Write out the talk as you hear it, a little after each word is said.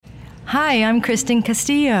Hi, I'm Kristen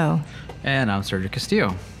Castillo. And I'm Sergio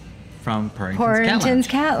Castillo from Purringtons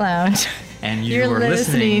Cat Lounge. And you're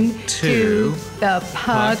listening to the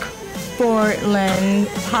Puckfortland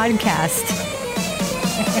Podcast.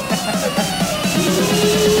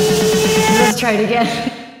 Let's try it again.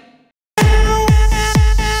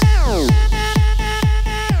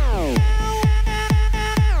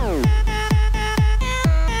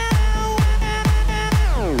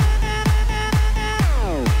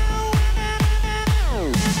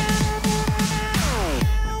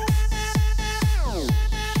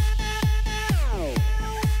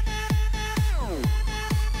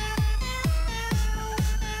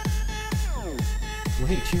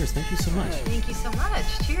 Hey, cheers. Thank you so much. Thank you so much.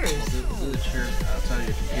 Cheers. We'll do the cheers outside of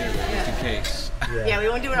your computer, just in case. Yeah, we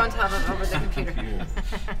won't do it on top of over the computer.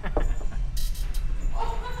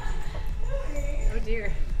 Oh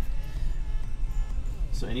dear.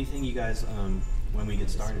 So anything you guys, when we get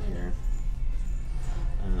started here,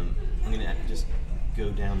 I'm going to just go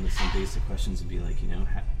down with some basic questions and be like,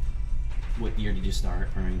 what year did you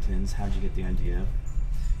start Purringtons? How'd you get the idea?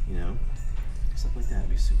 Stuff like that would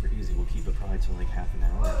be super easy. We'll keep it probably till like half an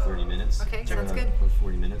hour or 30 minutes. Okay, sounds good. Or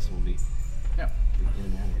 40 minutes and we'll be in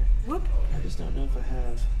and out of here. Whoop. I just don't know if I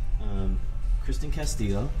have Kristen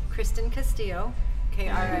Castillo. Kristen Castillo.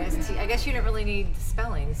 K-R-I-S-T. I guess you don't really need the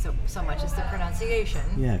spelling so much as the pronunciation.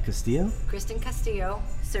 Yeah, Castillo? Kristen Castillo.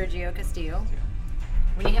 Sergio Castillo.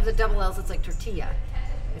 When you have the double L's, it's like tortilla.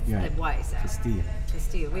 It's the Y sound. Castillo.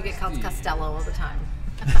 Castillo. We get called Costello all the time.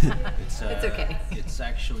 It's okay. It's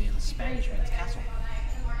actually in Spanish means castle.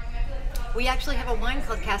 We actually have a wine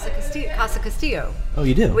called Casa Castillo. Oh,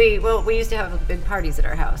 you do? We used to have big parties at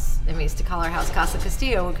our house, and we used to call our house Casa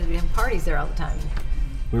Castillo because we have parties there all the time.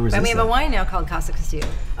 Where was and this? we have a wine now called Casa Castillo.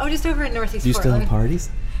 Oh, just over in Northeast Do you Portland. still have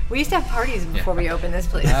parties? We used to have parties before we opened this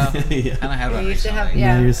place. Yeah. Kind of have We used to have,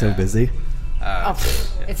 Now you're so busy.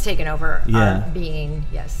 It's taken over Yeah. our being,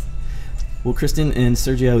 yes. Well, Kristen and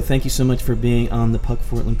Sergio, thank you so much for being on the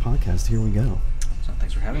Puckfortland Podcast. Here we go. So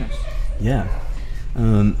thanks for having us. Yeah.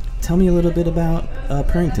 Tell me a little bit about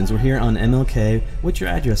Purringtons. We're here on MLK. What's your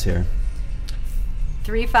address here?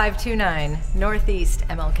 3529 Northeast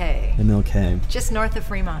MLK. MLK. Just north of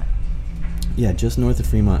Fremont. Yeah, just north of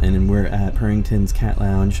Fremont, and then we're at Purringtons Cat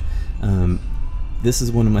Lounge. This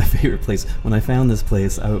is one of my favorite places. When I found this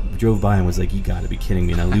place, I drove by and was like, you gotta be kidding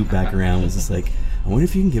me. And I looped back around and was just like, I wonder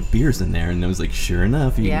if you can get beers in there. And I was like, sure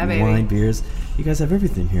enough, you can wine, beers. You guys have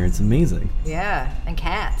everything here. It's amazing. Yeah, and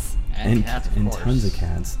cats. And cats, of course. Tons of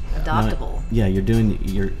cats. Adoptable. Now,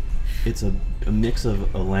 it's a mix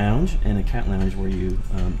of a lounge and a cat lounge where you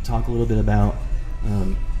talk a little bit about,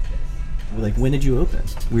 when did you open?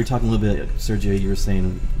 We were talking a little bit, Sergio, you were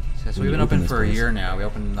saying. So we've been open for a year now. We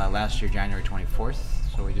opened last year, January 24th.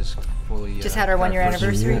 So we just fully... Just had our 1 year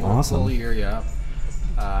anniversary. Awesome. Full year, yeah.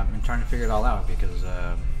 I'm trying to figure it all out because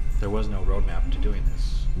there was no roadmap to doing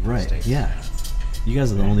this. Right, yeah. You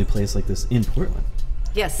guys are the only place like this in Portland.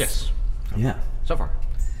 Yes. Yeah. So far.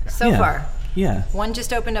 Yeah. So far. Yeah. One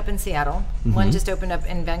just opened up in Seattle. Mm-hmm. One just opened up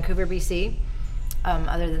in Vancouver, BC.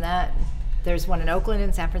 Other than that, there's one in Oakland,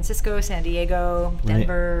 in San Francisco, San Diego,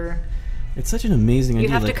 Denver. Right. It's such an amazing idea.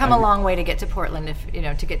 You have to come a long way to get to Portland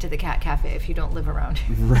to get to the Cat Cafe if you don't live around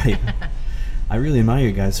here. Right. I really admire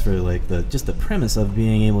you guys for the premise of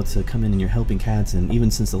being able to come in and you're helping cats, and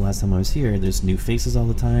even since the last time I was here, there's new faces all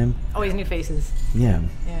the time. Always new faces. Yeah.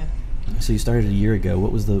 Yeah. So you started a year ago.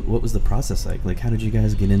 What was the process like? Like, how did you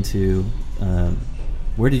guys get into?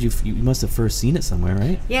 Where did you must have first seen it somewhere,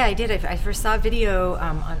 right? Yeah, I did. I first saw a video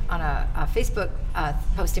on a Facebook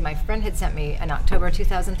posting my friend had sent me in October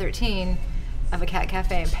 2013 of a cat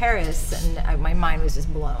cafe in Paris, and my mind was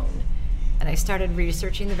just blown. And I started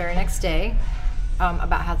researching the very next day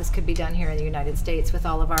about how this could be done here in the United States with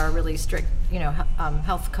all of our really strict,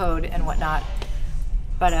 health code and whatnot.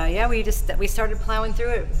 But we started plowing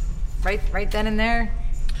through it right then and there.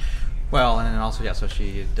 Well, and then also, so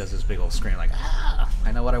she does this big old scream like,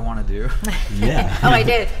 I know what I want to do. Yeah. Oh, I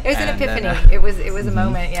did. It was an epiphany. It was a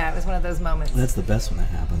moment. Yeah, it was one of those moments. That's the best when that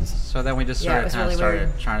happens. So then we just started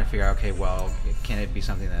trying to figure out, okay, well, can it be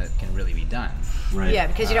something that can really be done? Right. Yeah,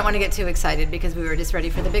 because you don't want to get too excited because we were just ready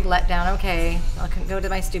for the big letdown. Okay, I'll go to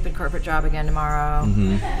my stupid corporate job again tomorrow.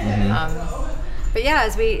 Mm-hmm. Mm-hmm. But yeah,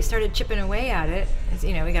 as we started chipping away at it,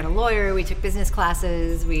 we got a lawyer, we took business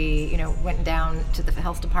classes, we went down to the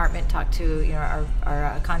health department, talked to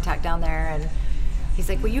our contact down there, and he's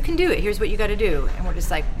like, well, you can do it, here's what you got to do. And we're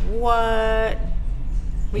just like, what?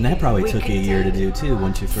 And that probably took a year to do too.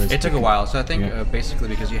 Once you first. It took a while. So I think basically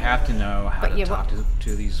because you have to know how to talk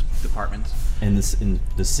to these departments. And in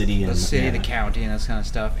the city and the county, and this kind of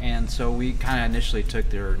stuff. And so we kind of initially took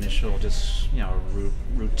their initial just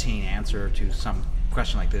routine answer to some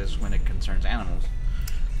question like this when it concerns animals,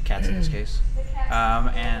 cats in this case.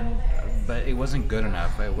 But it wasn't good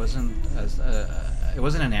enough. It wasn't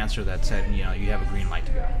an answer that said you have a green light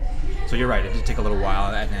to go. So you're right. It did take a little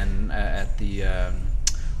while, and then at the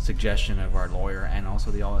suggestion of our lawyer and also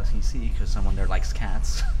the LSEC, because someone there likes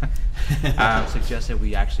cats, suggested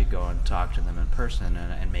we actually go and talk to them in person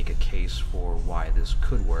and make a case for why this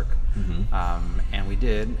could work. And we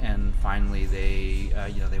did, and finally they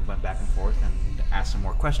went back and forth and asked some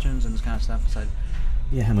more questions and this kind of stuff. Said,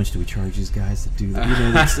 yeah, how much do we charge these guys to do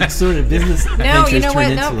that? It's sort of business. No, you know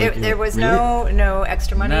what? No, there was no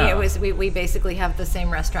extra money. No. It was we basically have the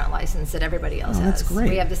same restaurant license that everybody else has. That's great.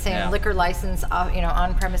 We have the same liquor license,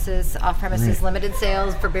 on premises, off premises, limited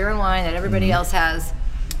sales for beer and wine that everybody else has.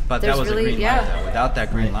 But that was a green light, though. Without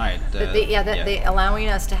that green light, they allowing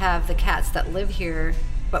us to have the cats that live here,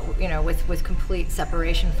 but with complete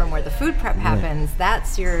separation from where the food prep happens.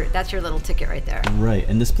 That's your little ticket right there. Right,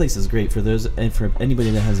 and this place is great for those, and for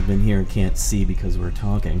anybody that hasn't been here and can't see because we're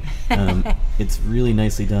talking. It's really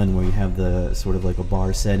nicely done where you have the sort of like a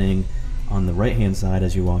bar setting on the right hand side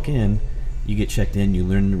as you walk in. You get checked in, you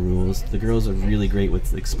learn the rules. The girls are really great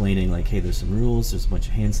with explaining, like, hey, there's some rules, there's a bunch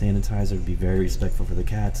of hand sanitizer, be very respectful for the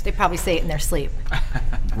cats. They probably say it in their sleep.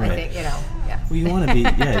 Right. I think, Well, you want to be,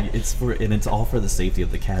 it's all for the safety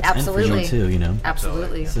of the cats. Absolutely. And for you too,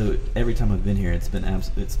 Absolutely. So every time I've been here, it's been,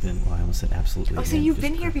 well, I almost said absolutely. Oh, so you've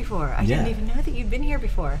been here before. I didn't even know that you'd been here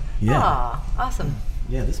before. Yeah. Aw, awesome.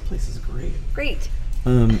 Yeah, this place is great. Great.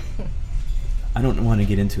 I don't want to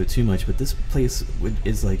get into it too much, but this place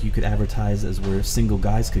is like you could advertise as where single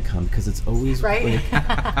guys could come, because it's always like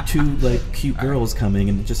two like cute girls coming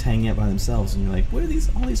and just hanging out by themselves, and you're like, what are these?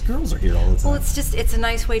 All these girls are here all the time. Well, it's a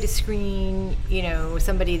nice way to screen,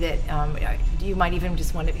 somebody that you might even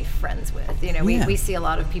just want to be friends with. We see a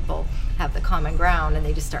lot of people have the common ground and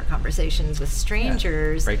they just start conversations with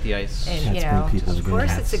strangers. Break the ice. And of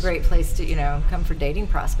course, it's a great place to come for dating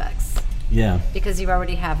prospects. Yeah. Because you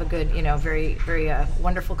already have a good, very, very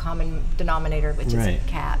wonderful common denominator, which is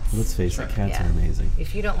cats. Let's face it, cats are amazing.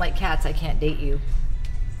 If you don't like cats, I can't date you.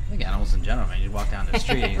 I think animals in general, man. You walk down the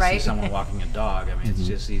street and you see someone walking a dog. I mean, it's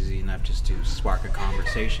just easy enough just to spark a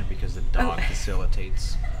conversation because the dog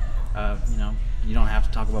facilitates. You don't have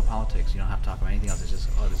to talk about politics. You don't have to talk about anything else. It's just,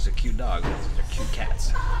 this is a cute dog. These are cute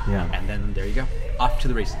cats. Yeah. And then there you go. Off to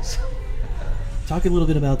the races. Talk a little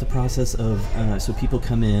bit about the process of so people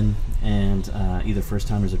come in and either first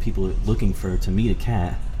timers or people looking to meet a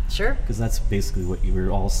cat. Sure. Because that's basically what we're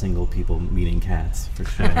all single people meeting cats for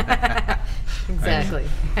sure. Exactly.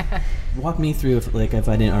 Walk me through if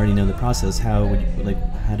I didn't already know the process. How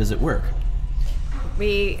does it work?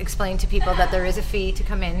 We explain to people that there is a fee to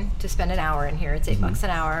come in to spend an hour in here. It's $8 an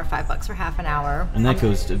hour, $5 for half an hour. And that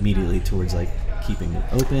goes immediately towards keeping it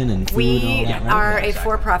open and food and all that, right? We are a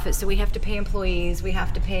for-profit, so we have to pay employees. We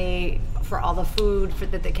have to pay for all the food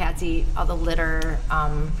that the cats eat, all the litter,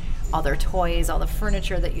 all their toys, all the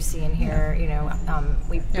furniture that you see in here.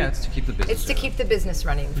 It's to keep the business. It's to keep the business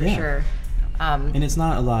running for sure. And it's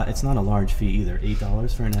not a lot. It's not a large fee either.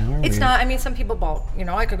 $8 for an hour. It's not. I mean, some people bulk.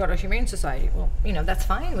 I could go to Humane Society. Well, that's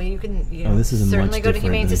fine. Well, you can. This is certainly much go to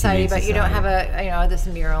Humane Society, but you don't Society. have this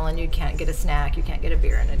mural, and you can't get a snack. You can't get a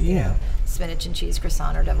beer and a spinach and cheese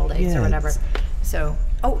croissant or deviled eggs or whatever. So,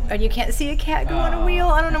 and you can't see a cat go on a wheel.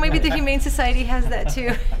 I don't know. Maybe the Humane Society has that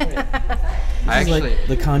too. This is like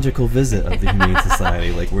the conjugal visit of the Humane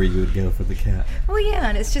Society, like where you would go for the cat. Well, yeah,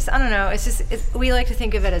 and it's just, I don't know. We like to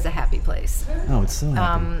think of it as a happy place. Oh, it's so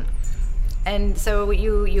happy. And so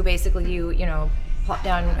you basically plop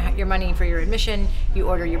down your money for your admission. You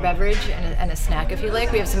order your beverage and a snack if you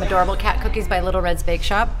like. We have some adorable cat cookies by Little Red's Bake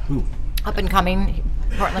Shop. Ooh. Up and coming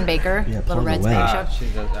Portland baker, Little Red's Bake Shop.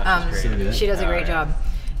 She does a great job.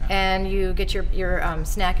 And you get your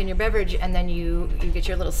snack and your beverage, and then you get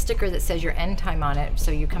your little sticker that says your end time on it.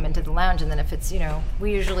 So you come into the lounge, and then if it's,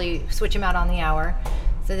 we usually switch them out on the hour.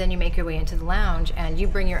 So then you make your way into the lounge, and you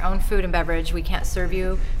bring your own food and beverage. We can't serve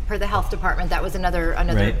you per the health department. That was another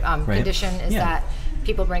condition is that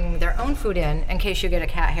people bring their own food in case you get a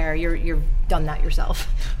cat hair. You've done that yourself.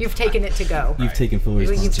 You've taken it to go. You've taken full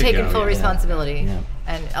responsibility. You've taken full responsibility. Yeah.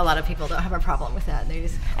 And a lot of people don't have a problem with that.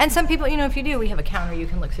 And some people, if you do, we have a counter you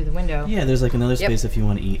can look through the window. Yeah, there's another space if you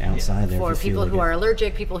want to eat outside there. For people who are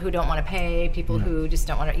allergic, people who don't want to pay, people who just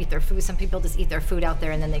don't want to eat their food. Some people just eat their food out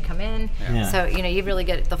there and then they come in. Yeah. So, you really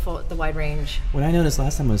get the wide range. What I noticed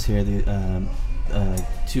last time I was here,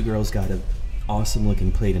 two girls got a awesome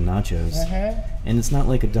looking plate of nachos, and it's not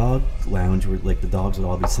like a dog lounge where like the dogs would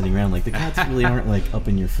all be sitting around. Like the cats really aren't like up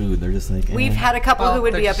in your food. They're just like We've had a couple who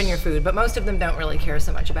would be up in your food, but most of them don't really care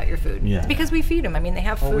so much about your food. Yeah. It's because we feed them. I mean, they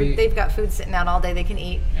have food. They've got food sitting out all day. They can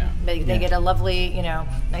eat. Yeah. They get a lovely,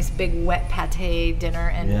 nice big wet pate dinner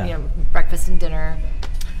and breakfast and dinner.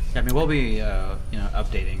 Yeah, I mean, we'll be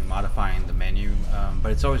updating, modifying the menu,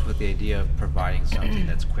 but it's always with the idea of providing something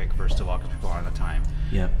that's quick, first of all, because people aren't on time.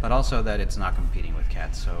 Yeah. But also that it's not competing with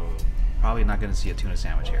cats, so probably not going to see a tuna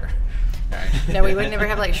sandwich here. Right? No, we would never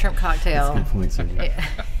have like shrimp cocktail. That's a good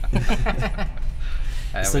point,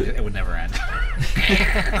 Sergio. It would never end.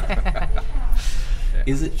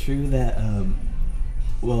 Is it true that,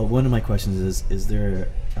 well, one of my questions is there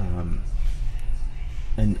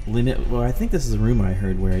a limit? Well, I think this is a rumor I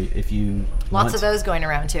heard where if you Lots of those going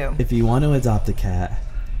around too. If you want to adopt a cat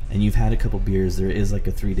and you've had a couple beers, there is like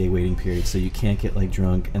a 3-day waiting period, so you can't get like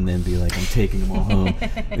drunk and then be like, I'm taking them all home.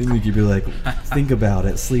 And you'd be like, think about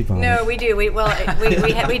it, sleep on it. No, we do. We do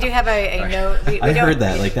have a note. I heard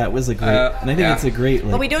that. Like that was a great, and I think it's a great.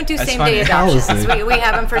 Like, well, we don't do same day adoptions. We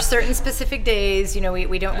have them for certain specific days.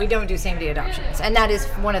 We don't do same day adoptions, and that is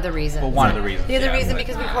one of the reasons. Well, one of the reasons. The other reason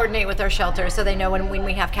because we coordinate with our shelter, so they know when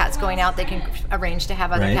we have cats going out, they can arrange to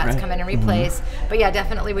have other cats come in and replace. Mm-hmm. But yeah,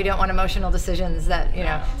 definitely we don't want emotional decisions that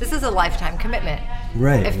This is a lifetime commitment.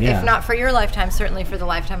 Right. If not for your lifetime, certainly for the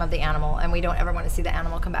lifetime of the animal, and we don't ever want to see the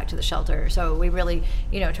animal come back to the shelter. So we really,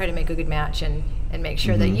 try to make a good match and make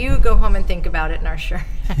sure that you go home and think about it and are sure.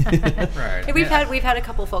 Right. And we've had a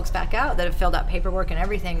couple folks back out that have filled out paperwork and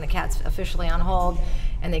everything. The cat's officially on hold,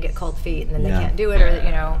 and they get cold feet, and then they can't do it.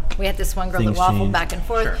 Or we had this one girl that waffled back and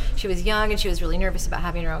forth. Sure. She was young and she was really nervous about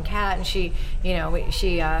having her own cat, and she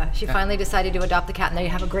finally decided to adopt the cat, and they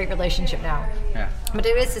have a great relationship now. Yeah. But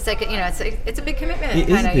it's like it's a big commitment, It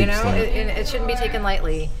is a big step. It shouldn't be taken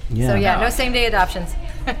lightly. Yeah. So no same day adoptions.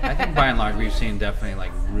 I think by and large we've seen definitely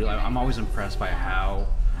I'm always impressed by how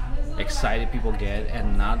excited people get,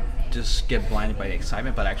 and not just get blinded by the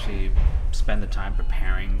excitement, but actually spend the time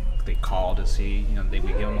preparing. They call to see, we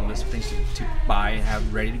give them a list of things to buy and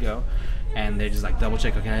have ready to go, and they just like double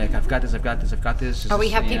check. Okay, I've got this. We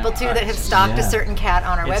have people too that have stocked a certain cat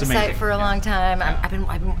on our website amazing. for a long time.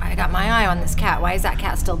 I got my eye on this cat. Why is that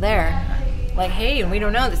cat still there? Like, hey, and we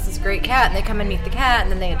don't know, this is a great cat, and they come and meet the cat,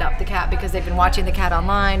 and then they adopt the cat because they've been watching the cat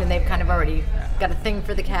online, and they've kind of already got a thing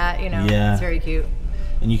for the cat. Yeah. It's very cute.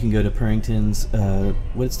 And you can go to Purringtons.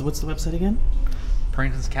 What's the website again?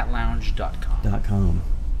 Purringtonscatlounge.com.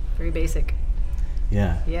 Very basic.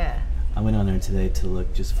 Yeah. Yeah. I went on there today to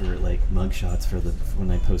look just for like mug shots for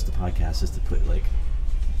when I post the podcast, just to put like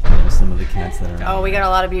some of the cats that are. Oh, we got a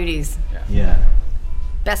lot of beauties. Yeah.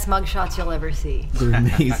 Best mug shots you'll ever see. They're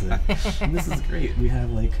amazing. And this is great. We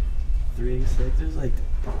have like 3, 6. There's like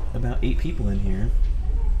about 8 people in here.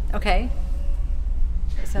 Okay.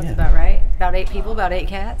 That sounds about right. About 8 people, about 8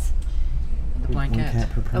 cats. The blind One cat. cat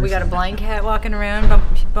per person. Oh, we got a blind cat walking around.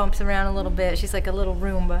 She bumps around a little bit. She's like a little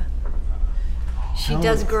Roomba. She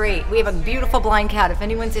does great. We have a beautiful blind cat. If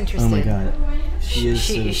anyone's interested. Oh my god, she is.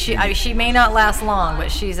 She may not last long,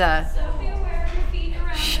 but she's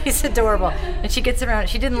adorable, and she gets around.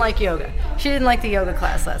 She didn't like yoga. She didn't like the yoga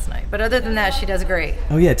class last night, but other than that, she does great.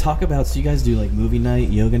 Oh yeah, talk about. So you guys do like movie night,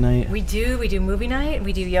 yoga night? We do movie night.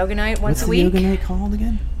 We do yoga night once a week. What's the yoga night called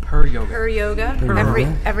again? Her yoga. Her yoga.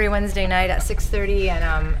 Every Wednesday night at 6:30,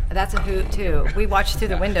 and that's a hoot too. We watch through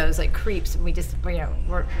the windows like creeps. We just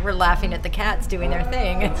we're laughing at the cats doing their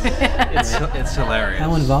thing. It's hilarious.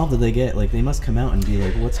 How involved do they get? Like they must come out and be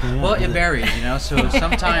like, "What's going on?" Well, it varies, So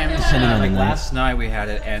sometimes, like last night we had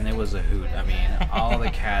it, and it was a hoot. I mean, all the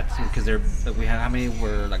cats, because we had how many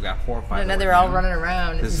were like about 4 or 5. No, they're all running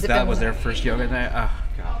around. That was their first yoga night. Oh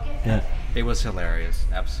god. Yeah. It was hilarious,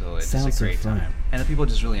 absolutely. Sounds it's a great so fun. time, and the people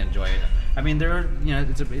just really enjoy it. I mean,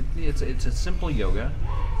 it's a simple yoga,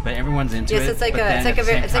 but everyone's into it. Yes, it's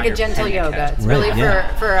like a gentle yoga. It's Right, really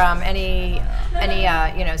for any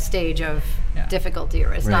stage of difficulty,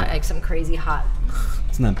 or it's not like some crazy hot.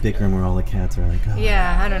 It's not Bikram where all the cats are like. Oh,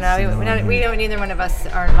 yeah, I don't know. We don't. Neither one of us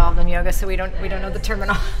are involved in yoga, so we don't know the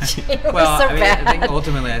terminology. Bad. I think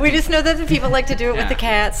ultimately, we just know that the people like to do it with the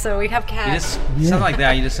cats, so we have cats. Something like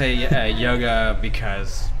that. You just say yoga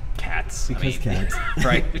because cats. Cats.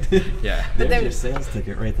 Right. Yeah. There's your sales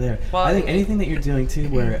ticket right there. Well, I think anything that you're doing too,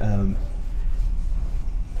 where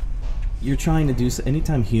you're trying to do.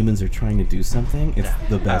 Anytime humans are trying to do something, it's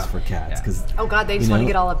the best for cats because. Oh God, they just want to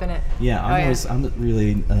get all up in it. Yeah, I'm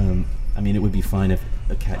really. I mean, it would be fine if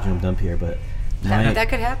a cat jumped up here, but That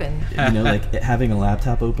could happen. Like having a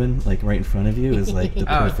laptop open, like right in front of you, is like the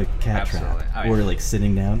perfect cat trap. Or like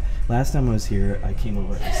sitting down. Last time I was here, I came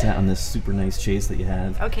over and sat on this super nice chase that you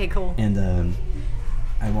have. Okay, cool. And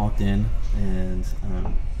I walked in, and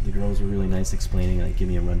the girls were really nice, explaining, like, give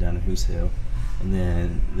me a rundown of who's who. And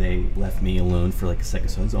then they left me alone for like a second,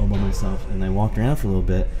 so I was all by myself. And I walked around for a little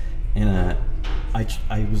bit, and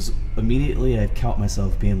I was immediately, I caught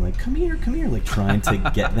myself being like, come here, like trying to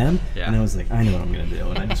get them. And I was like, I know what I'm going to do.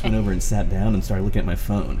 And I just went over and sat down and started looking at my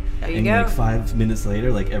phone. And like 5 minutes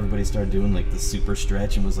later, like everybody started doing like the super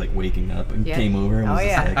stretch and was like waking up and came over and was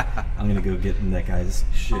just like, I'm going to go get in that guy's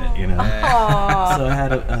shit, you know? So I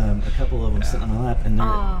had a couple of them sitting on my lap, and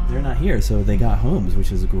they're not here. So they got homes,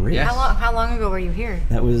 which is great. Yes. How long ago were you here?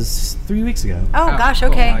 That was 3 weeks ago. Oh, gosh,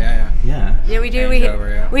 okay. Cool. Yeah, we do.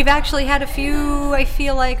 We've actually had a few, I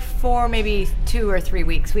feel like, for maybe 2 or 3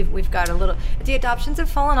 weeks. We've got a little. The adoptions have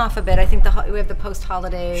fallen off a bit. I think we have the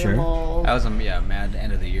post-holiday lull. That was mad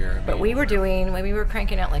end of the year. But we were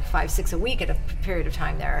cranking out like 5-6 a week at a period of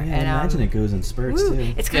time there. Yeah, and I imagine it goes in spurts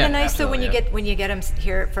too. It's kind of nice though when you get them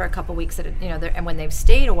here for a couple weeks and when they've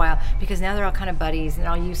stayed a while, because now they're all kind of buddies and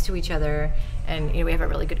they're all used to each other. And we have a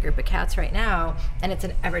really good group of cats right now, and it's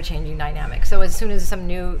an ever-changing dynamic. So as soon as some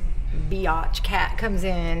new biatch cat comes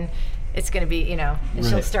in, it's going to be, and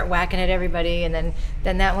she'll start whacking at everybody, and then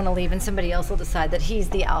that one will leave, and somebody else will decide that he's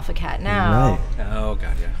the alpha cat now. Right. Oh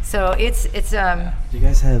God, yeah. So it's Do you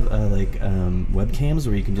guys have webcams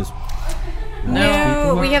where you can just?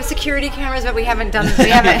 No, we have security cameras, but we haven't done.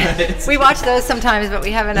 We watch those sometimes, but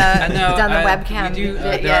we haven't done the webcam. We do.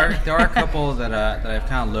 There are a couple that I've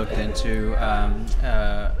kind of looked into,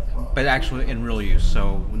 but actually in real use.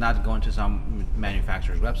 So not going to some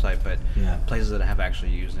manufacturer's website, but places that have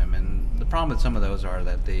actually used them. And the problem with some of those are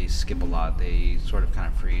that they skip a lot. They sort of kind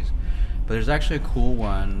of freeze. But there's actually a cool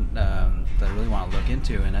one that I really want to look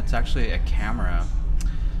into, and that's actually a camera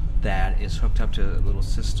that is hooked up to a little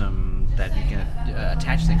system that you can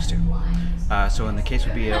attach things to. So in the case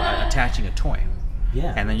would be attaching a toy.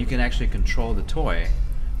 Yeah. And then you can actually control the toy.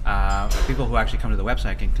 People who actually come to the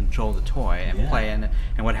website can control the toy and play. And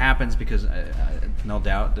what happens, because no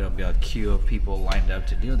doubt there'll be a queue of people lined up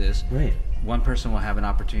to do this. Right. One person will have an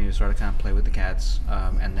opportunity to sort of kind of play with the cats,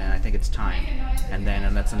 and then I think it's time, and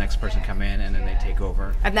that's the next person come in, and then they take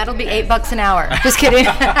over. And that'll be $8 an hour. Just kidding.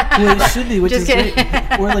 Well, it should be, which is great.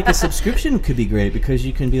 Or like a subscription could be great, because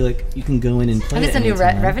you can be like, you can go in and play. And it's a new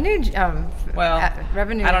revenue.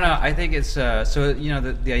 Revenue. I don't know. I think it's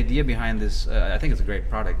the idea behind this. I think it's a great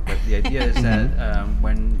product, but the idea is that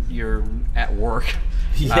when you're at work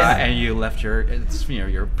and you left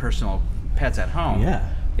your personal pets at home.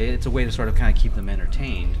 Yeah. It's a way to sort of kind of keep them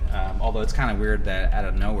entertained. Although it's kind of weird that out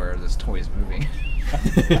of nowhere this toy is moving.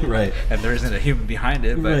 Right. And there isn't a human behind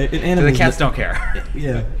it, but the cats don't care.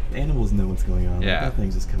 Yeah, animals know what's going on. Yeah. That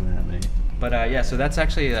thing's just coming at me. But so that's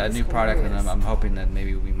actually a new product, and I'm hoping that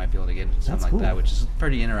maybe we might be able to get into something like that, which is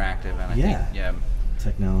pretty interactive. And I think,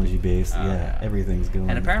 technology based, everything's going.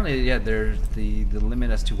 And apparently, there's the limit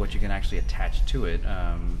as to what you can actually attach to it.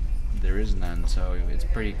 There is none, so it's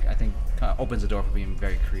pretty. I think opens the door for being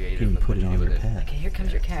very creative. You can put it on your pet. Okay, here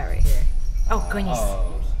comes your cat right here. Oh goodness.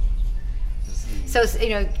 So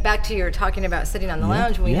back to your talking about sitting on the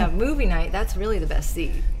lounge when we have movie night. That's really the best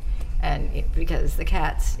seat, and because the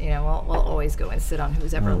cats, will always go and sit on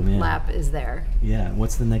whoever lap is there. Yeah.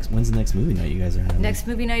 When's the next movie night you guys are having? Next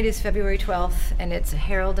movie night is February 12th, and it's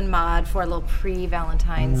Harold and Maude for a little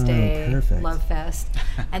pre-Valentine's Day love fest.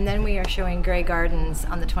 And then we are showing Grey Gardens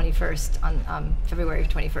on the 21st, on February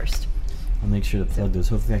 21st. I'll make sure to plug those.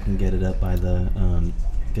 Hopefully I can get it up by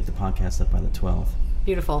get the podcast up by the 12th.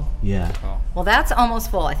 Beautiful. Yeah. Well, that's almost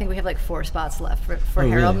full. I think we have like 4 spots left for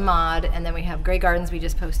Harold and Maude, and then we have Grey Gardens we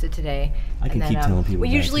just posted today. I can keep telling people. We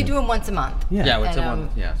usually do them once a month. Yeah. Once a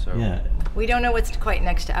month. Yeah. So. Yeah. We don't know what's quite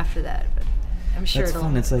next to after that, but I'm sure that's it'll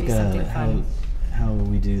fun. It's like be something fun. How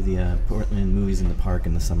we do the Portland movies in the park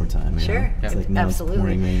in the summertime. Sure. It's like now absolutely. It's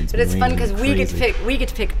pouring rain. But it's fun because we get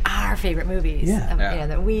to pick our favorite movies.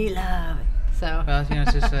 That we love. So. Well,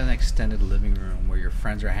 it's just an extended living room where your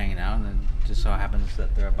friends are hanging out, and then just so happens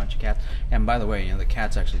that there are a bunch of cats. And by the way, the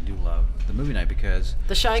cats actually do love the movie night, because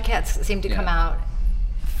the shy cats seem to come out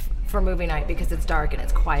for movie night because it's dark and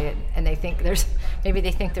it's quiet, and they think there's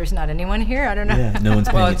not anyone here. I don't know. Yeah, no one's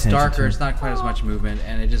paying well, it's attention darker. It's not quite as much movement,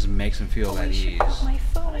 and it just makes them feel at ease. My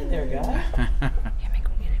phone there, guy. Here, let me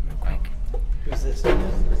go get it real quick. Who's this?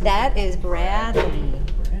 That is Bradley.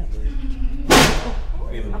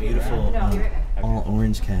 We have a beautiful all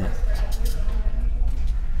orange cat.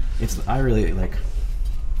 I really like.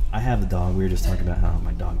 I have a dog. We were just talking about how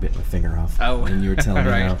my dog bit my finger off. Oh, and you were telling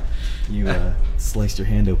me right. how you sliced your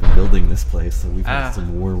hand open building this place. So we've had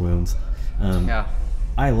some war wounds. Yeah.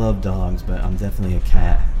 I love dogs, but I'm definitely a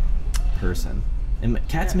cat person. And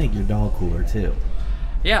cats make your dog cooler too.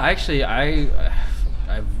 Yeah, actually, I've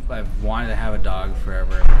wanted to have a dog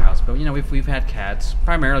forever at our house, but you know we've had cats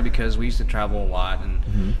primarily because we used to travel a lot,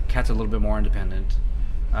 and cats are a little bit more independent.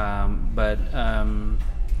 But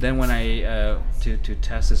then when I to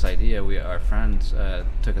test this idea, our friends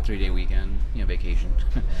took a 3-day weekend, vacation,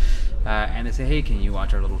 and they said, "Hey, can you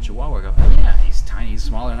watch our little Chihuahua?" I go, "Oh yeah, he's tiny, he's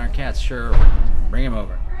smaller than our cats. Sure, bring him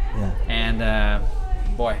over." Yeah. And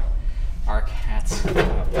boy, our cats.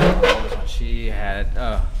 She had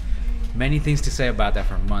many things to say about that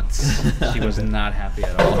for months. She was not happy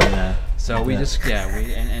at all. Yeah. So we just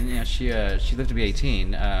she lived to be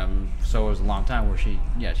 18. So it was a long time where she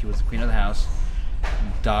was the queen of the house.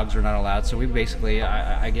 Dogs were not allowed. So we basically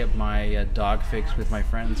I get my dog fix with my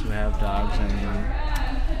friends who have dogs, and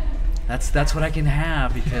that's what I can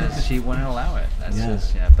have because she wouldn't allow it.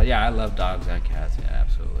 But I love dogs and cats. Yeah,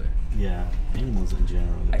 absolutely. Yeah, animals in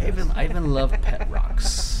general. I even love pet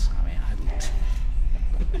rocks. I mean,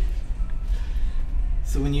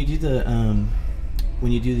 So when you do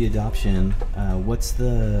the adoption,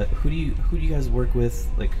 who do you guys work with?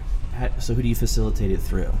 Like, so who do you facilitate it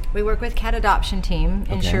through? We work with Cat Adoption Team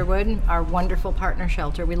in Okay. Sherwood, our wonderful partner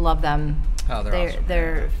shelter. We love them. Oh, they're awesome.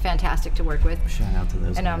 They're fantastic to work with. Shout out to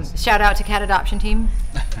those And guys. shout out to Cat Adoption Team.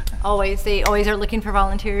 They always are looking for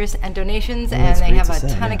volunteers and donations, Well, and that's they great have to a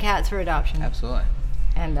say, ton of yeah. cats for adoption. Absolutely.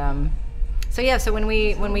 And so when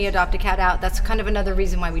we adopt a cat out, that's kind of another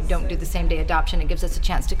reason why we don't do the same day adoption. It gives us a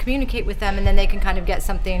chance to communicate with them, and then they can kind of get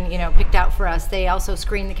something picked out for us. They also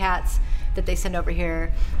screen the cats that they send over here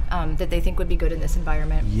that they think would be good in this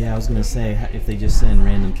environment. Yeah, I was gonna say if they just send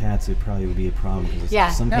random cats, it probably would be a problem.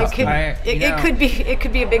 Some cats It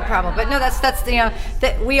could be a big problem. But no, that's that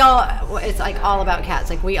we all, it's like all about cats.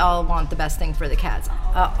 Like we all want the best thing for the cats.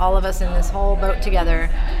 All of us in this whole boat together.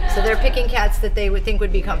 So they're picking cats that they would think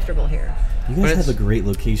would be comfortable here. You guys have a great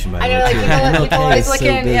location, by the I way. know, like people always so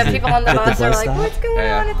looking. busy. People on the At bus are like, stop? "What's going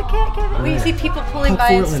on at the cat cafe?" We see people pulling by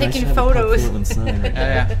and Puckfortland, I taking should have a photos. Puckfortland sign right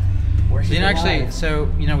there. Yeah. Actually, so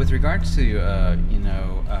with regards to a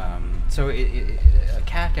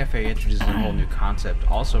cat cafe introduces a whole new concept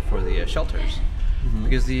also for the shelters,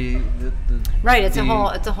 because Right, it's a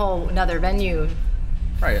whole another venue.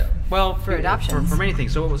 Right. Well, For adoptions. for many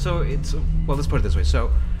things. So it's let's put it this way.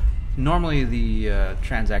 So normally the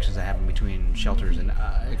transactions that happen between shelters and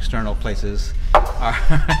external places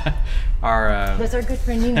are That's our good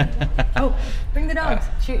friend Nina. Oh, bring the dogs.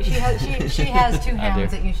 She has 2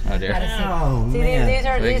 hounds that you should have gotta see. Oh, See, man. these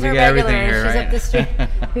We are got everything regulars. here, She's right? up the street.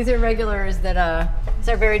 These are regulars that it's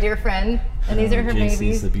our very dear friend, and these are her JC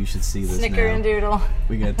babies. said you should see this Snicker now. and Doodle.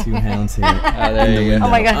 We got 2 hounds here. there in the you go. window. Oh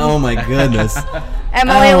my God. Oh my goodness.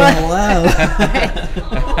 Emily, Oh, look. hello.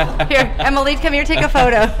 Here, Emily, come here, take a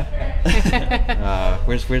photo.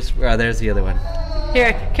 where's there's the other one.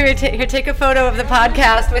 Here, take a photo of the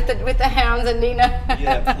podcast with the hounds and Nina.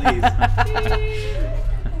 Yeah, please. I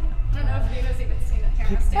don't know if Nina's even seen it. Here,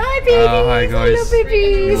 I'll stand. Hi, babies. Oh, hi, guys. Hello,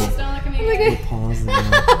 babies. Just don't look at me. Look We'll at pause there. Oh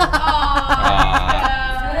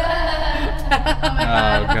my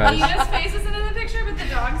god. gosh. Nina's face isn't in the picture, but the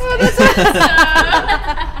dog's Oh, face is.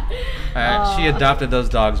 She adopted those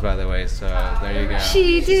dogs, by the way. So there you go.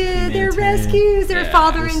 She did. They're humanitarian. rescues. They're Yeah,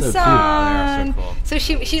 father they're and so cute. son. Oh, they are so cool. So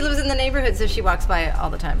she lives in the neighborhood, so she walks by all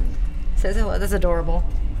the time. Says hello. That's adorable.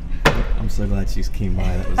 I'm so glad she came by.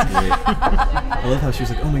 That was great. I love how she was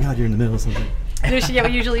like, "Oh my God, you're in the middle of something." We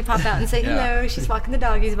usually pop out and say hello. She's walking the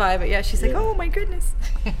doggies by, but she's like, "Oh my goodness."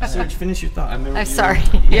 Serge, finish your thought. I'm sorry.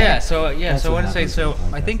 Yeah. So That's So I what want to say. happens So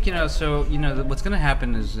with the I think podcast. what's going to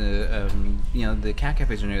happen is the cat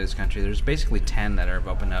cafes are new to this country. There's basically 10 that have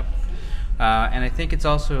opened up. And I think it's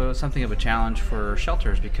also something of a challenge for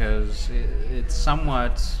shelters because it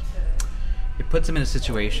puts them in a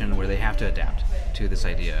situation where they have to adapt to this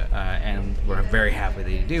idea, and we're very happy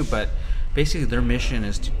they do. But basically, their mission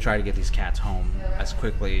is to try to get these cats home as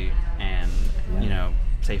quickly and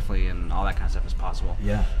safely and all that kind of stuff as possible.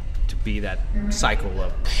 Yeah. To be that cycle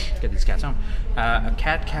of get these cats home. A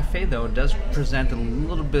cat cafe though does present a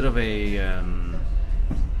little bit of a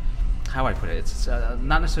how would I put it? It's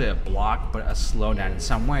not necessarily a block, but a slowdown in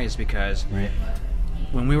some ways because Right.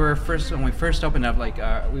 when we first opened up,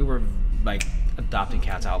 we were like adopting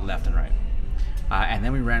cats out left and right, and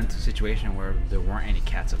then we ran into a situation where there weren't any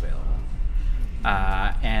cats available.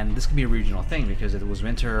 And this could be a regional thing because it was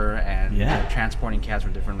winter and transporting cats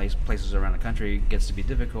from different places around the country gets to be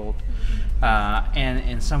difficult. And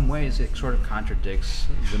in some ways, it sort of contradicts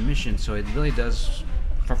the mission. So it really does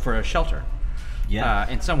for a shelter. Yeah.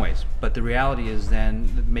 In some ways, but the reality is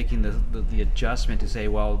then making the adjustment to say,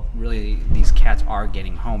 well, really these cats are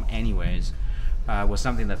getting home anyways, was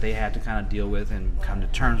something that they had to kind of deal with and come to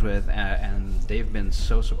terms with, and they've been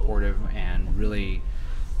so supportive and really,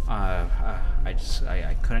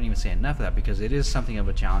 I couldn't even say enough of that because it is something of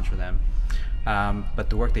a challenge for them. But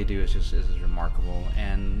the work they do is remarkable,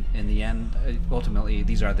 and in the end, ultimately,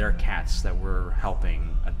 these are their cats that we're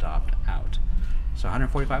helping adopt out. So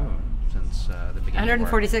 145 of them. Since the beginning.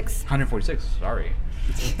 146. 146. Sorry.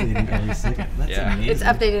 It's updating every second. That's amazing. It's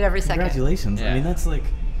updated every second. Congratulations. Yeah. I mean, that's like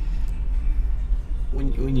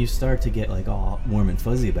when you start to get like all warm and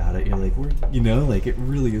fuzzy about it. You're like, like it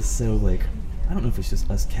really is so like. I don't know if it's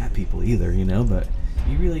just us cat people either, but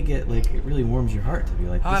you really get like it really warms your heart to be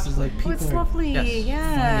like, this is like people it's are lovely. finding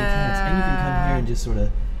cats, and you can come here and just sort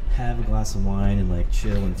of have a glass of wine and like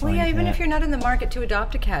chill and find a even cat. if you're not in the market to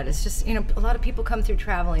adopt a cat, it's just a lot of people come through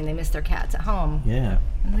traveling, they miss their cats at home. Yeah.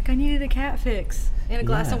 And like I needed a cat fix and a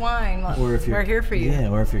glass of wine. Well, or if we're here for you. Yeah,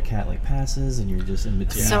 or if your cat like passes and you're just in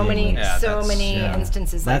between. So many Yeah.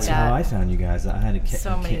 instances That's like that. how I found you guys. I had a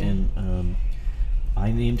So kitten.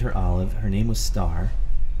 I named her Olive. Her name was Star.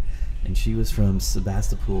 And she was from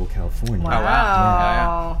Sebastopol, California.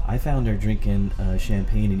 Wow. Yeah. I found her drinking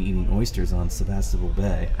champagne and eating oysters on Sebastopol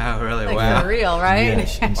Bay. Oh, really? Like Wow. for real, right? Yeah,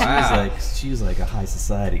 and she was like a high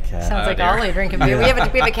society cat. Sounds like Ollie drinking beer. We have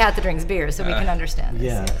a cat that drinks beer, so we can understand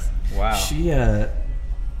this. Yeah. Yes. Wow.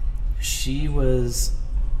 She was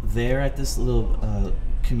there at this little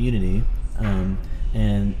community,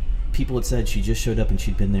 and people had said she just showed up and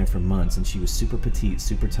she'd been there for months, and she was super petite,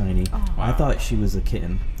 super tiny. Oh. Wow. I thought she was a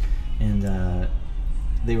kitten, and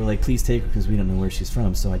they were like, "Please take her because we don't know where she's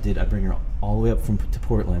from." So I did. I bring her all the way up to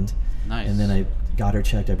Portland. Nice. And then I got her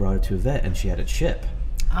checked. I brought her to a vet, and she had a chip.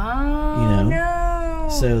 Oh, no.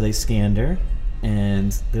 So they scanned her,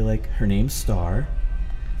 and they're like, her name's Star,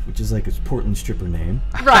 which is like a Portland stripper name.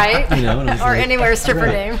 Right. And I was or like, anywhere stripper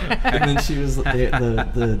name. And then she was,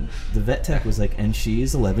 the vet tech was like, and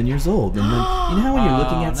she's 11 years old. And then, how when you're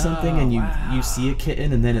looking at something and you see a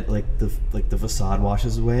kitten, and then it the facade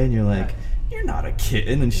washes away, and you're like, you're not a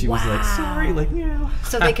kitten. And she was like, sorry, like, meow.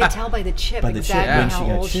 So they could tell by the chip exactly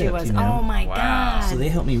how old she was. Oh my God. So they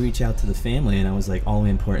helped me reach out to the family, and I was like all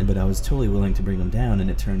important, but I was totally willing to bring them down. And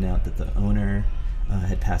it turned out that the owner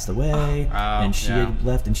had passed away, and she had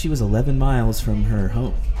left, and she was 11 miles from her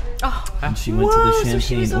home. And she went to the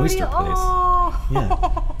Champagne oyster place. Yeah.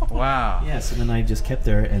 Wow. Yeah, so then I just kept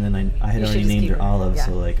her, and then I had already named her Olive,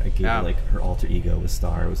 so like I gave her like her alter ego was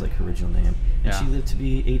Star, it was like her original name. And she lived to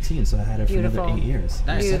be 18, so I had her for another 8 years.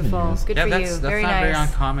 Nice. 7 years. Good for you. That's very not nice. very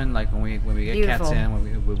uncommon. Like when we get cats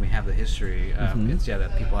in, when we have the history, it's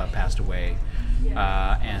that people have passed away,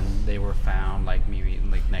 and they were found like maybe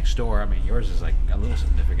like next door. I mean, yours is like a little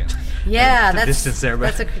significant. Yeah, the distance there,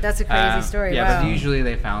 but that's a crazy story. Yeah, but usually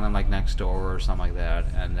they found them like next door or something like that,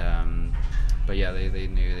 and but yeah, they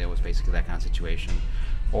knew it was basically that kind of situation.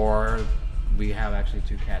 Or we have actually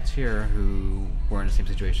 2 cats here who were in the same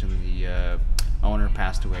situation. The owner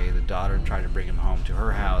passed away. The daughter tried to bring him home to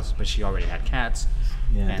her house, but she already had cats,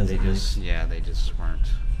 and they just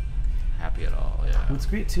weren't happy at all. Yeah. What's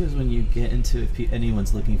great too is when you get into, if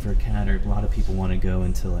anyone's looking for a cat, or a lot of people want to go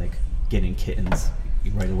into like getting kittens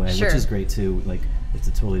right away, which is great too. Like it's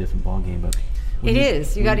a totally different ball game, but it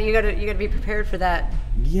is. You got to be prepared for that.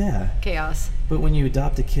 Yeah. Chaos. But when you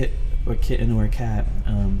adopt a kitten or a cat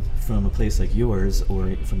from a place like yours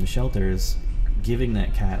or from the shelters, giving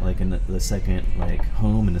that cat like the second like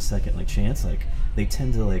home and a second like chance, like they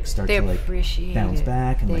tend to like start to like bounce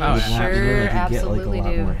back and like you get like a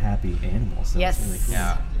lot more happy animals. So yes. It's really cool.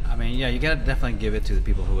 Yeah. I mean, yeah, you gotta definitely give it to the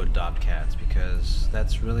people who adopt cats, because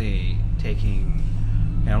that's really taking,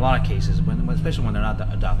 in a lot of cases, especially when they're not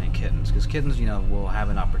adopting kittens, because kittens, will have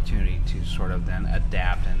an opportunity to sort of then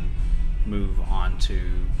adapt and move on to,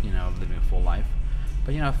 living a full life.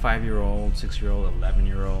 But 5-year-old, 6-year-old,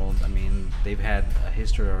 11-year-old, I mean, they've had a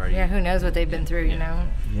history already. Yeah, who knows what they've been through,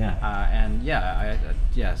 Yeah.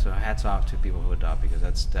 So hats off to people who adopt, because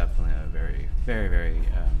that's definitely a very, very, very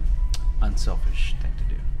unselfish thing to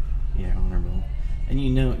do. Yeah, honorable. And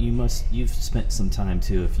you've spent some time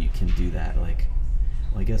too, if you can do that. Like,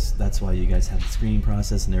 well, I guess that's why you guys have the screening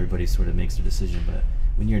process and everybody sort of makes their decision. But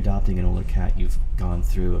when you're adopting an older cat, you've gone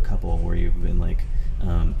through a couple where you've been like,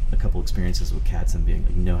 a couple experiences with cats and being,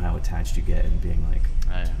 how attached you get, and being like,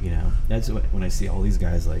 that's when I see all these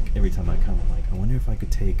guys, like every time I come, I'm like, I wonder if I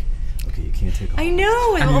could take Okay, you can't take all. I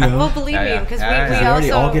know. You know? Well, believe me, because we We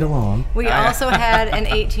already also all get along. We also had an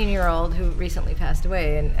 18-year-old who recently passed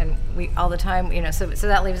away, and we all the time, so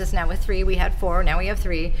that leaves us now with 3. We had 4, now we have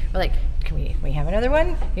 3. We're like, can we have another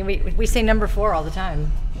one? We say number 4 all the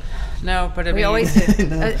time. No, but I mean, We always do.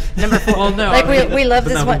 No. Number 4. Well, no, like I mean, we love but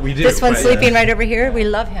this no, one. we do, This one but, sleeping yeah. right over here. We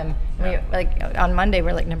love him. Yeah. We like on Monday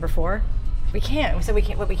we're like number 4. We can't. So we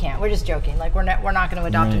can't. But we can't. We're just joking. Like we're not going to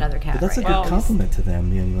adopt Right. another cat. But that's right a now. good compliment to them.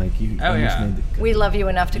 Being like you. Oh, yeah. understand the- We love you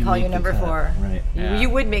enough to You call you make the number cut, 4. right. Yeah. You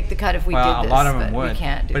would make the cut if we well, did this. a lot of them but would. We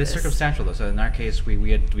can't do but it's this. circumstantial though. So in our case, we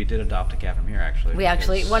did adopt a cat from here actually. We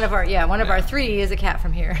actually because- one of our Yeah. 3 is a cat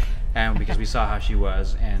from here. And because we saw how she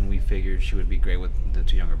was, and we figured she would be great with the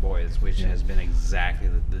 2 younger boys, which Yeah. has been exactly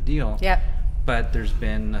the deal. Yep. But there's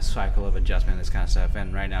been a cycle of adjustment, this kind of stuff,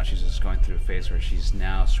 and right now she's just going through a phase where she's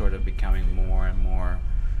now sort of becoming more and more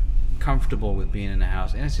comfortable with being in the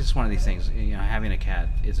house. And it's just one of these things, having a cat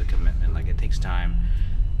is a commitment. Like, it takes time.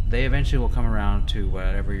 They eventually will come around to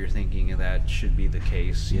whatever you're thinking that should be the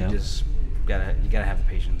case. Yeah. You just gotta have the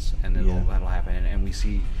patience, and that'll happen. And we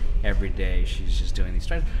see every day she's just doing these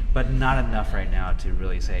strides, but not enough right now to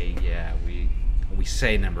really say, yeah, we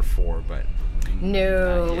say number 4, but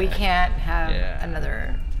No, not we yet. can't have Yeah.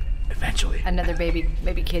 another Eventually.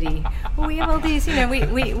 baby kitty. Well, we have all these,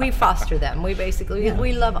 we foster them. We basically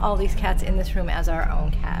we love all these cats in this room as our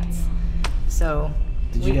own cats. So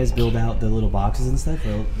Did you guys build out the little boxes and stuff?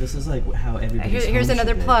 Well, this is like how everybody's here's home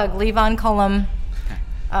another should be. plug. Levon Cullum,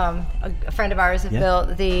 a friend of ours, Yeah.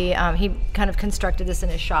 built the. He kind of constructed this in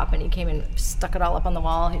his shop, and he came and stuck it all up on the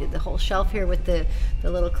wall. He did the whole shelf here with the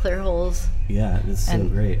little clear holes. Yeah, this is so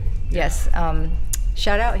And- great. Yes.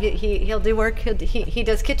 Shout out. He'll do work. He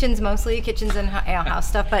does kitchens mostly, kitchens and house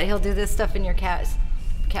stuff, but he'll do this stuff in your cat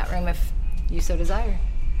room if you so desire.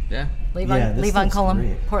 Yeah. Levon this stuff's Cullum,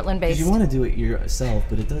 great. Portland 'Cause based. you want to do it yourself,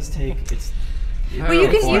 but it does take. Well, you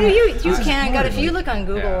can boy. you This is can hard, if you like- look on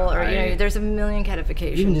Google Yeah, or there's a million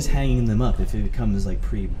catifications. Even just hanging them up, if it comes like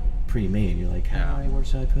pre-made, you're like, where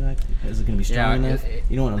should I put it? Is it going to be strong Yeah, enough?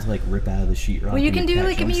 You don't want them to like rip out of the sheetrock. Well, you and can the do cat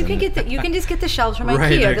like jumps you in can it. you can just get the shelves from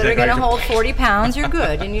Right, IKEA that are exactly. going to hold 40 pounds. You're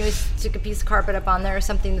good, and you just stick a piece of carpet up on there or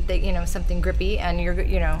something that they something grippy, and you're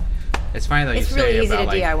It's funny though. It's you really say easy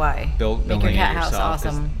about, to like, DIY. Make your building cat it house yourself, 'cause,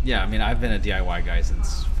 awesome. Yeah, I mean, I've been a DIY guy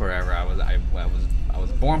since forever. I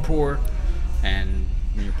was born poor, and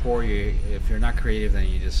when you're poor, if you're not creative, then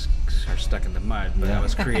you just are stuck in the mud. But Yeah. I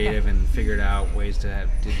was creative and figured out ways to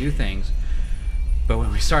do things. But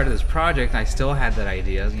when we started this project, I still had that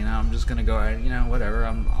idea. I'm just gonna go, whatever.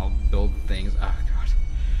 I'll build things. Oh God,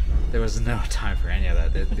 there was no time for any of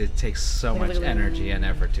that. It takes so much energy and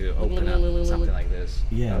effort to open up something like this.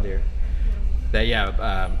 Yeah. Oh dear. But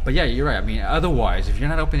yeah, you're right. I mean, otherwise, if you're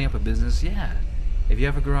not opening up a business, if you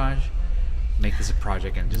have a garage, make this a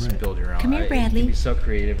project and just Right. build your own. Come here, You Bradley. can be so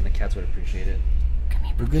creative, and the cats would appreciate it.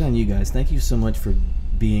 Well, good on you guys. Thank you so much for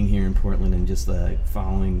being here in Portland and just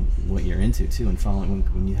following what you're into too, and following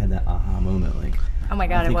when you had that aha moment. Like, Oh my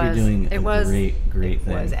God, I think it was. you're doing It a was great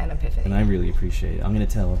thing. It was an epiphany. And I really appreciate it. I'm going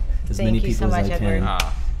to tell as Thank many you so people as much, I can Edward.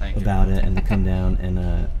 Thank you. about it, and to come down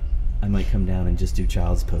and I might come down and just do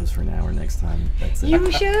child's pose for an hour next time. That's it.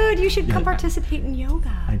 You should come Yeah. participate in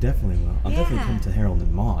yoga. I definitely will. I'll definitely Yeah. come to Harold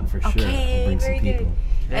and Maude for sure. Okay, I'll bring very some good. people.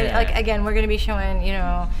 And Yeah. like again, we're going to be showing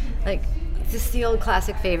like just the old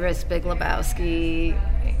classic favorites, Big Lebowski.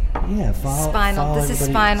 Yeah, follow. Spinal- follow this is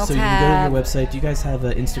everybody. Spinal So you can Tap. go to your website. Do you guys have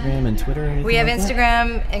Instagram and Twitter? Or anything We have like that?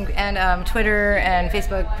 Instagram and Twitter and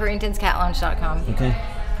Facebook. PurringtonsCatLounge.com. Okay.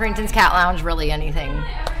 Purringtons Cat Lounge. Really anything.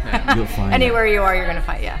 Yeah. You'll find Anywhere it. you are, you're going to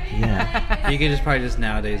find Yeah. You can probably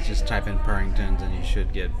nowadays just type in Purringtons and you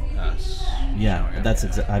should get us. Yeah, showing up. that's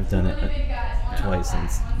I've done it twice, and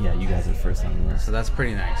you guys are first on the list. So that's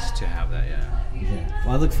pretty nice to have that. Yeah. Yeah.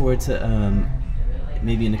 Well, I look forward to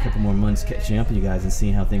maybe in a couple more months catching up with you guys and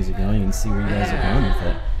seeing how things are going and see where you guys are going with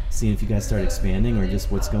it. Seeing if you guys start expanding or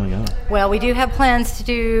just what's going on. Well, we do have plans to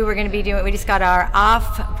do. We're going to be doing. We just got our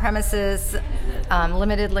off-premises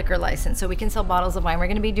limited liquor license, so we can sell bottles of wine. We're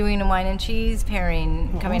going to be doing a wine and cheese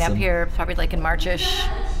pairing coming awesome. up here, probably like in Marchish,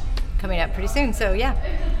 coming up pretty soon. So yeah,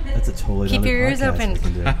 That's a totally keep other your ears podcast open. we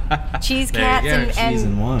can do. Cheese, There you cats, go. and Cheese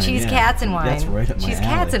and wine, cheese, yeah. cats, and wine. That's right up my cheese, alley.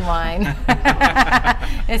 cats, and wine.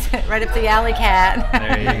 It's right up the alley, cat.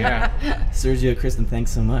 There you go. Sergio, Kristen,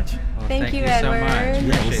 thanks so much. Well, Thank you, so Edward. much. Yeah,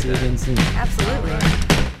 we'll Appreciate see you that. again soon.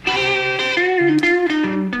 Absolutely.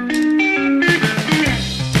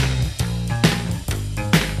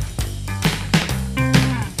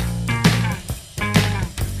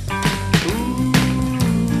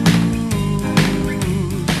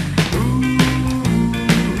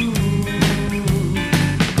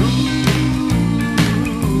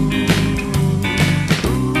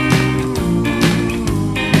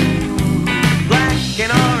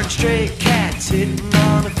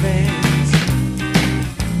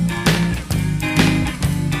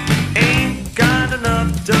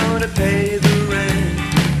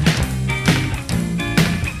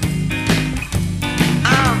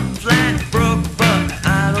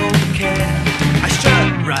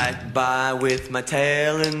 by with my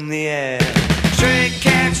tail in the air. Stray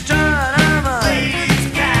cat strut, I'm a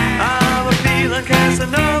ladies' cat. I'm a feeling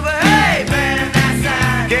Casanova. Hey, man, that's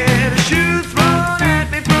that. Get a shoe thrown at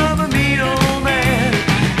me from a mean old man.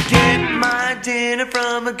 Get my dinner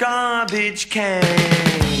from a garbage can.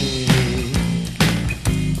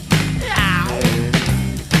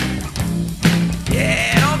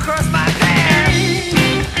 Yeah, don't cross my path.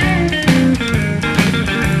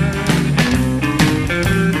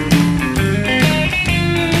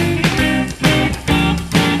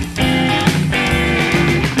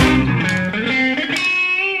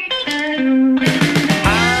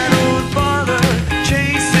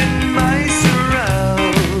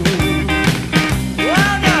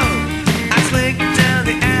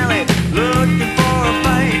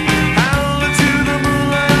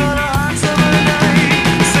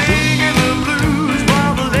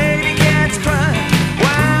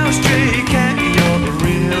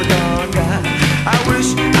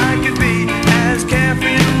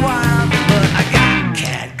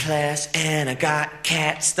 And I got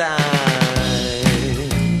cat style.